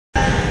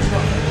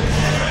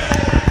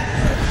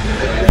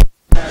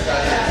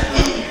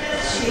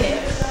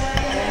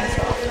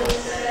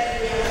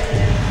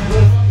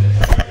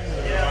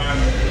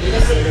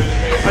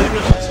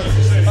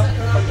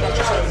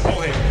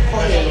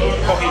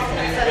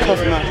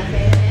Perfect, man.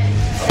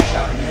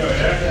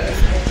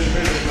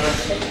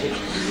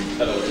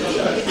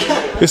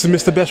 This is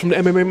Mr. Best from the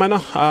MMA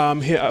Manor.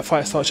 I'm here at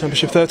Fightstar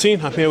Championship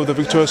 13. I'm here with the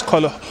victorious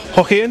Callum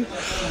Haughian.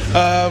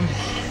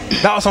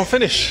 That was on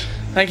finish.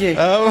 Thank you.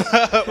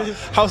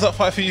 How's that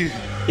fight for you?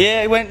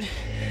 Yeah, it went.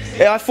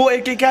 I thought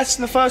it'd get gassed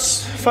in the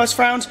first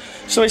round,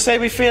 so he said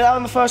we feel it out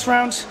in the first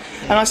round.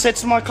 And I said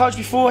to my coach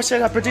before, I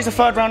said I predict a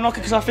third round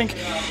knocker because I think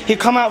he'd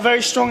come out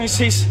very strong.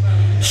 He's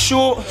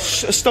short,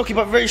 stocky,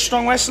 but very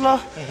strong wrestler.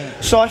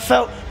 So I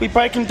felt we'd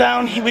break him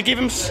down. We give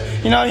him,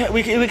 you know,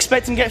 we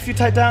expect him to get a few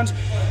takedowns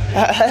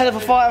ahead of a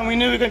fight, and we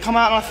knew we were going to come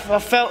out. And I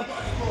felt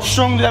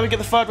strongly that we'd get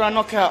the third round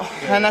knockout,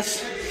 and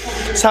that's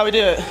how we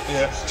do it.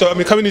 Yeah. So I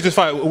mean, coming into this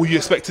fight, were you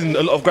expecting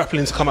a lot of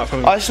grappling to come out from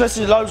him? I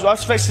expected loads. I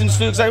expected him to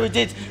do exactly what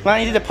he did. Man,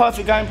 he did a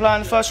perfect game plan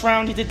in the first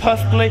round. He did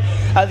perfectly.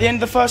 At the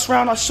end of the first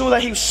round, I saw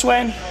that he was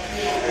sweating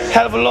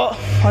hell of a lot.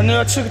 I knew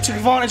I took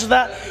advantage of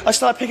that. I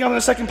started picking up in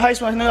the second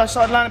pace when I knew I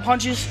started landing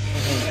punches.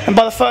 And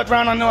by the third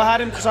round, I knew I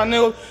had him because I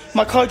knew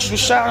my coaches were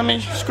shouting at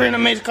me, screaming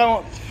at me to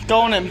go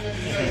on him,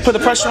 put the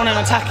pressure on him,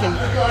 and attack him.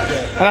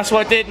 And that's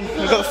what I did.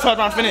 We got the third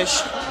round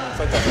finish.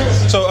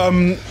 So,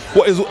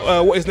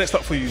 what is next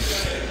up for you?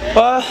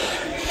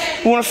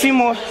 We want a few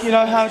more, you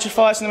know, amateur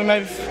fights, and then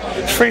maybe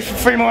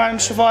three more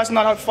amateur fights, and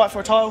then I hope to fight for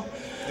a title.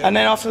 And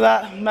then after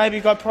that, maybe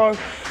go pro,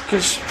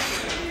 because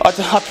I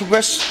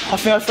progress. I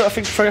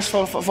think progress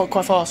for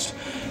quite fast.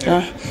 You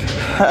know?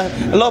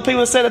 A lot of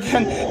people said I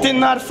didn't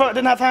know how to fight,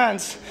 didn't have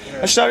hands.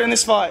 I showed it in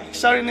this fight.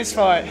 Showed it in this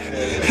fight.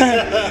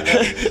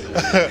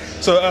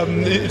 So,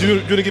 do you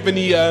want to give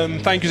any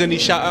thank yous, any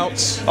shout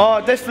outs?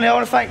 Oh, definitely. I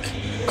want to thank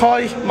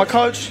Kai, my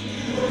coach,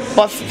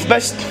 the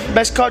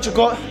best coach I've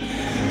got.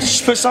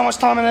 Just put so much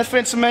time and effort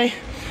into me.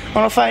 I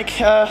want to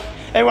thank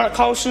everyone at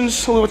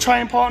Colson's, all the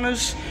training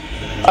partners,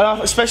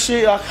 and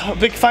especially a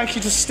big thank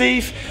you to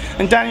Steve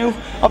and Daniel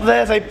up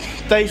there.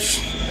 They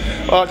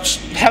just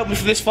helped me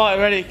for this fight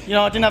already. You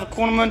know, I didn't have a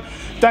cornerman.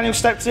 Daniel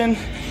stepped in.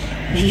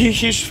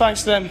 Huge thanks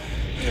to them.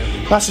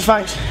 Massive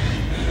thanks.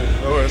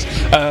 No worries.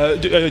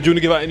 Do you want to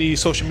give out any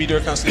social media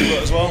accounts that you've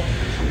got as well?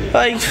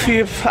 I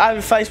have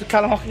a Facebook,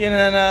 Callum Haughian,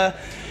 and then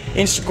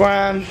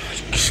Instagram,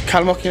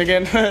 Callum Haughian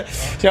again. Do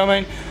you know what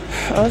I mean?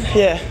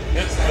 Yeah.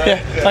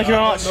 Thank you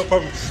very much. No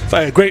problem.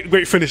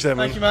 Great finish there,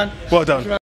 man. Thank you, man. Well done.